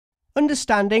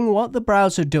Understanding what the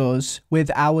browser does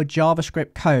with our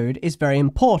JavaScript code is very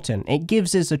important. It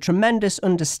gives us a tremendous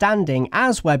understanding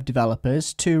as web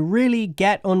developers to really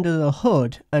get under the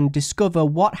hood and discover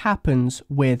what happens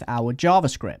with our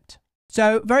JavaScript.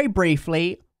 So very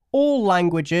briefly, all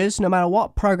languages, no matter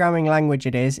what programming language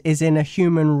it is in a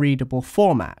human readable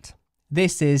format.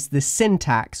 This is the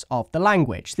syntax of the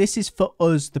language. This is for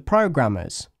us, the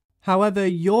programmers. However,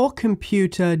 your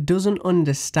computer doesn't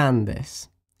understand this.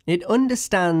 It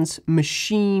understands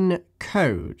machine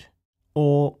code,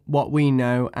 or what we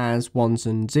know as ones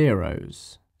and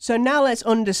zeros. So now let's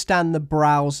understand the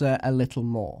browser a little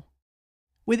more.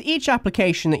 With each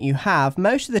application that you have,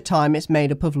 most of the time it's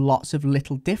made up of lots of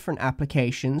little different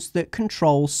applications that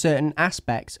control certain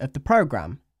aspects of the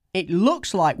program. It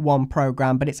looks like one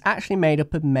program, but it's actually made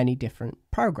up of many different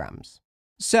programs.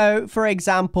 So, for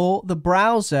example, the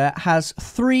browser has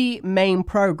three main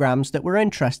programs that we're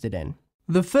interested in.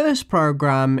 The first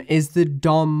program is the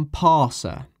DOM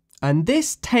parser, and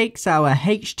this takes our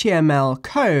HTML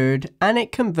code and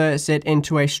it converts it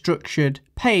into a structured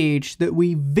page that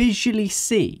we visually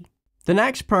see. The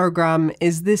next program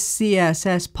is the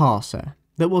CSS parser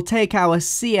that will take our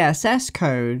CSS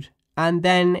code and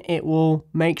then it will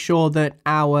make sure that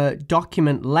our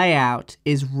document layout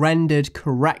is rendered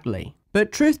correctly.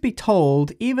 But truth be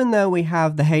told, even though we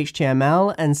have the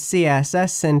HTML and CSS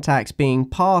syntax being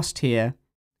parsed here,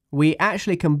 we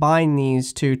actually combine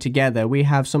these two together. We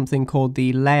have something called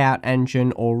the layout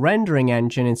engine or rendering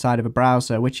engine inside of a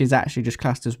browser, which is actually just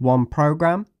classed as one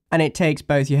program. And it takes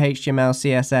both your HTML,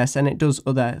 CSS, and it does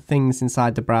other things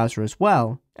inside the browser as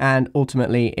well. And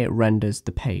ultimately, it renders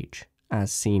the page,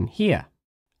 as seen here.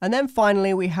 And then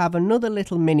finally, we have another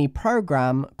little mini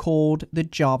program called the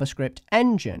JavaScript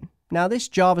Engine. Now, this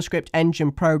JavaScript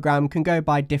Engine program can go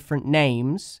by different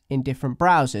names in different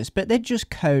browsers, but they're just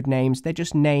code names. They're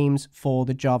just names for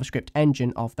the JavaScript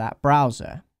engine of that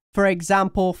browser. For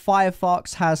example,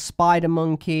 Firefox has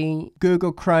SpiderMonkey,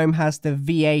 Google Chrome has the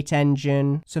V8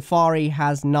 engine, Safari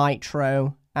has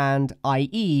Nitro, and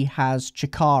IE has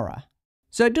Chikara.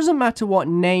 So it doesn't matter what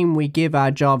name we give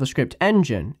our JavaScript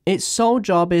engine, its sole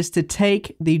job is to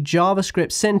take the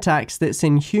JavaScript syntax that's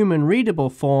in human readable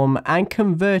form and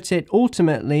convert it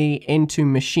ultimately into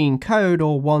machine code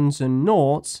or ones and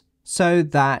noughts so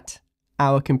that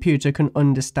our computer can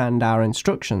understand our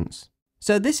instructions.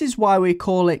 So this is why we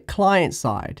call it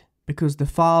client-side, because the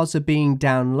files are being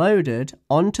downloaded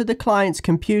onto the client's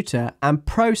computer and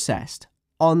processed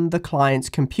on the client's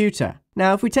computer.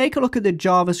 Now, if we take a look at the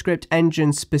JavaScript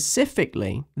engine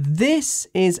specifically, this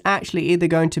is actually either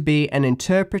going to be an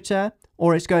interpreter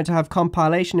or it's going to have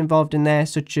compilation involved in there,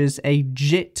 such as a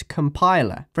JIT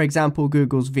compiler. For example,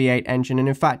 Google's V8 engine, and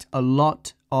in fact, a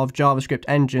lot of JavaScript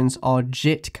engines are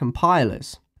JIT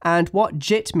compilers. And what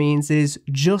JIT means is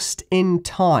just in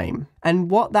time. And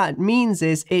what that means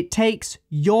is it takes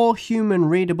your human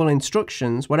readable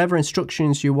instructions, whatever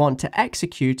instructions you want to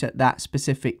execute at that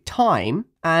specific time,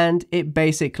 and it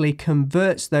basically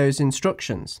converts those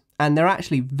instructions. And they're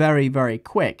actually very, very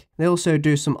quick. They also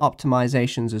do some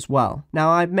optimizations as well. Now,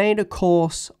 I've made a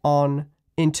course on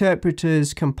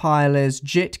interpreters, compilers,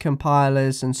 JIT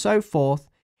compilers, and so forth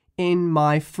in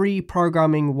my free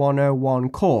Programming 101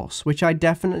 course, which I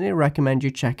definitely recommend you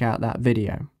check out that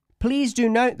video. Please do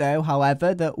note though,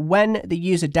 however, that when the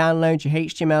user downloads your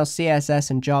HTML, CSS,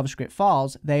 and JavaScript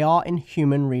files, they are in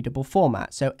human readable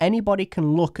format, so anybody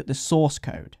can look at the source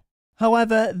code.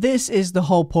 However, this is the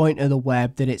whole point of the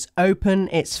web, that it's open,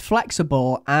 it's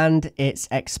flexible, and it's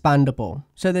expandable.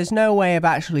 So there's no way of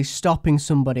actually stopping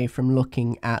somebody from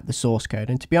looking at the source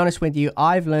code. And to be honest with you,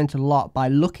 I've learned a lot by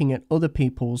looking at other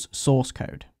people's source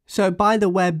code. So by the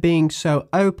web being so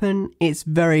open, it's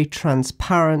very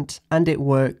transparent and it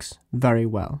works very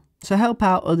well. So help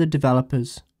out other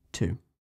developers too.